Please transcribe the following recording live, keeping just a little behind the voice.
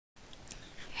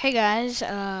Hey guys,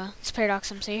 it's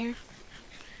Paradox MC here,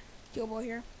 Killboy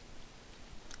here.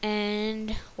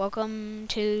 and welcome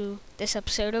to this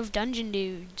episode of Dungeon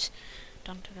Dudes.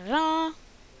 Dun dun dun dun.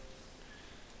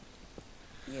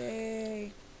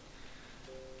 Yay.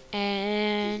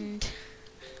 And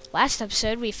last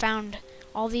episode we found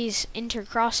all these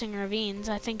intercrossing ravines.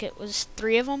 I think it was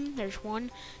 3 of them. There's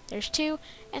 1, there's 2,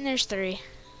 and there's 3.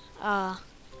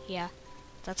 Yeah,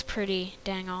 that's pretty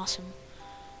dang awesome.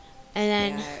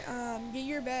 And then Get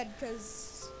your bed,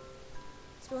 because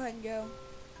let's go ahead and go.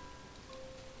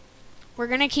 we're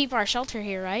gonna keep our shelter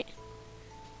here, right?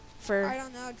 I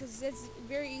don't know, because it's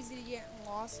very easy to get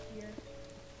lost here.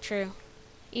 True.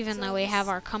 Even So though we have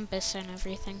our compass and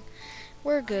everything.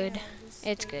 We're good.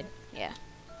 It's good. Yeah.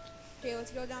 Okay,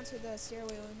 let's go down to the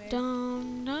stairway we made.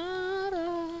 Dun, da,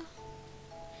 da.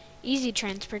 Easy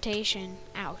transportation.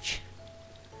 Ouch.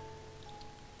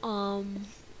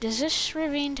 Does this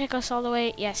ravine take us all the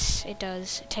way? Yes, it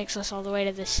does. It takes us all the way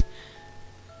to this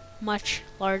much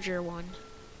larger one.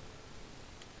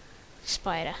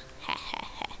 Spider. Ha ha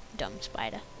ha. Dumb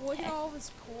spider. Look at all this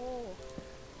coal.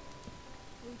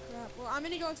 Holy crap. Well, I'm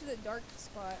gonna go into the dark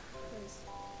spot, because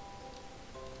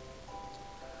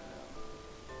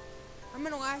I'm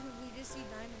gonna laugh if we just see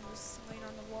Diamond just laying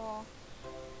on the wall.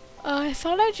 I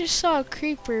thought I just saw a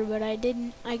creeper, but I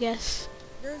didn't, I guess.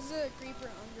 There's a creeper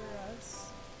under us.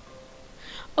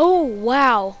 Oh,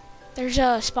 wow. There's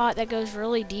a spot that goes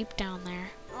really deep down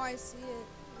there. Oh, I see it.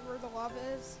 Where the lava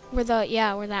is. Where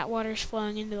that water's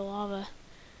flowing into the lava.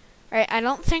 Alright, I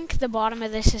don't think the bottom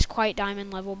of this is quite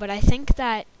diamond level, but I think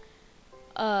that,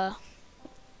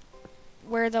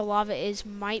 where the lava is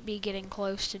might be getting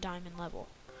close to diamond level.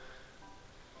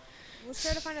 Let's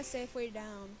try to find a safe way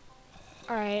down.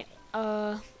 Alright,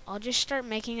 I'll just start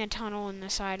making a tunnel in the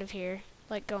side of here,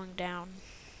 like going down.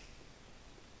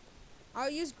 I'll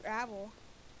use gravel.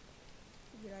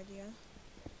 Good idea.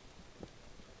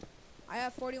 I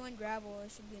have 41 gravel.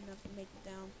 It should be enough to make it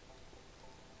down.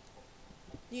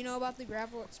 Do you know about the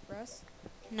Gravel Express?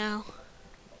 No.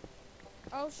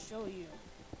 I'll show you.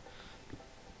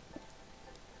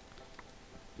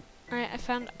 Alright, I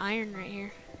found iron right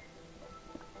here.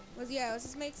 Yeah, let's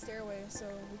just make stairways so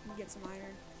we can get some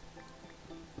iron.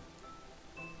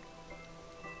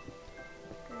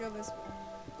 We'll go this way.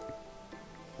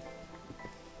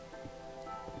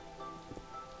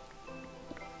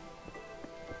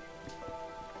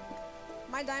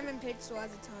 My diamond pick still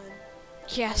has a ton.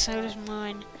 Yeah, so does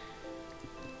mine.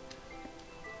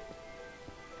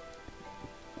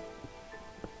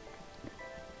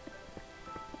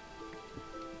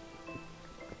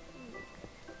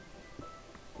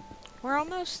 We're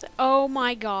almost oh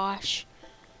my gosh.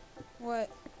 What?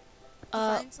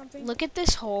 Find something? Look at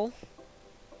this hole.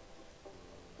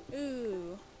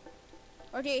 Ooh.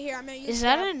 Okay, here, I'm gonna use Is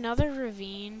that another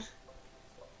ravine?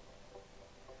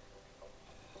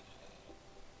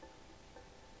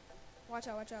 Watch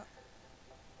out, watch out.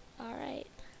 Alright.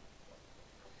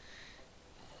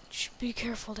 Just be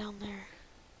careful down there.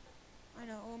 I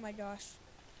know, oh my gosh.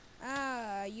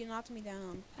 Ah, you knocked me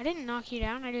down. I didn't knock you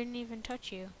down, I didn't even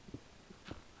touch you.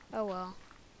 Oh well.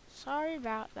 Sorry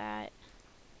about that.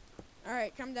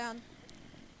 Alright, come down.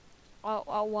 What?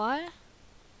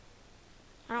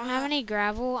 I don't have any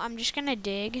gravel. I'm just gonna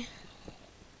dig.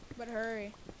 But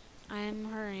hurry. I am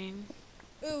hurrying.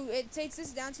 Ooh, it takes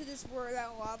us down to this where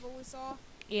that lava we saw.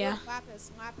 Yeah. Look,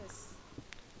 lapis.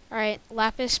 Alright,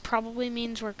 lapis probably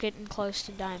means we're getting close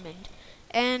to diamond.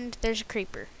 And there's a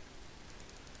creeper.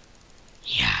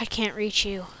 Yeah, I can't reach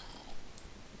you.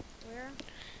 Where?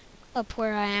 Up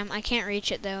where I am. I can't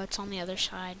reach it though, it's on the other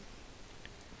side.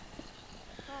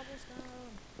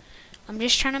 Cobblestone. I'm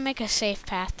just trying to make a safe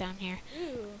path down here.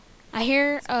 Ooh. I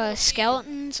hear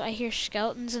skeletons. I hear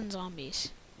skeletons and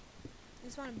zombies. I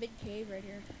just found a big cave right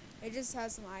here. It just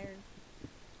has some iron.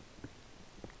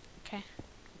 Okay.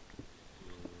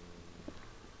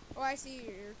 Oh, I see you.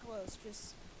 You're close.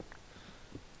 Just.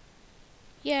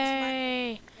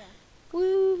 Yay! Yeah.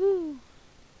 Woohoo!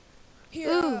 Here.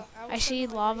 Ooh, I was see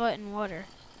talking lava and water.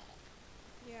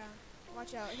 Yeah.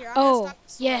 Watch out. Here. I'm gonna Oh, stop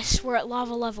the storm. yes, we're at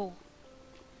lava level.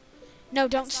 No,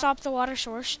 don't stop the water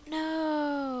source.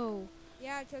 No!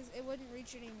 Yeah, because it wouldn't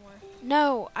reach anymore.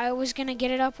 No, I was gonna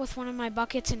get it up with one of my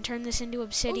buckets and turn this into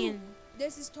obsidian. Ooh,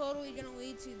 this is totally gonna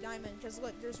lead to diamond. Because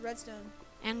look, there's redstone.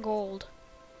 And gold.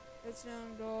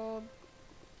 Redstone, gold.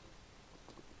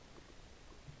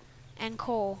 And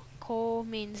coal. Coal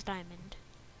means diamond.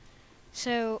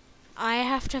 So, I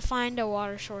have to find a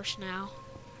water source now.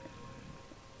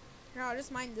 Here, I'll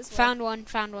just mine this way. Found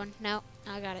one. No,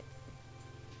 I got it.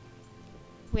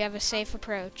 We have a safe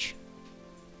approach.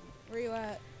 Where you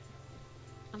at?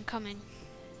 I'm coming.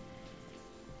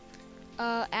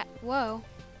 Whoa.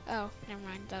 Oh, never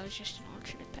mind. That was just an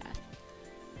alternate path.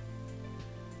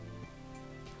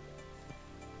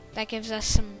 That gives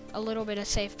us a little bit of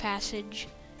safe passage,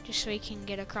 just so we can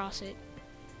get across it.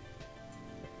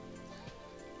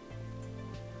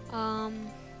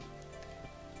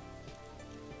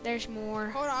 There's more.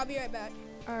 Hold on, I'll be right back.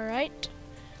 Alright.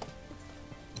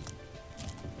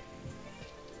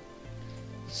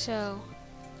 So,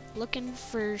 looking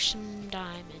for some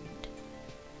diamond.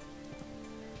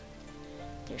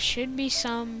 There should be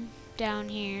some down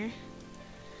here.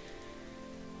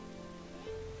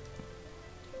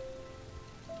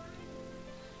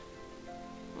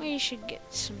 We should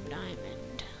get some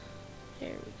diamond.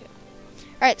 There we go.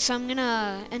 Alright, so I'm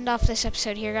gonna end off this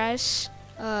episode here, guys.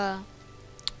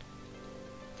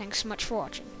 Thanks so much for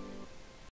watching.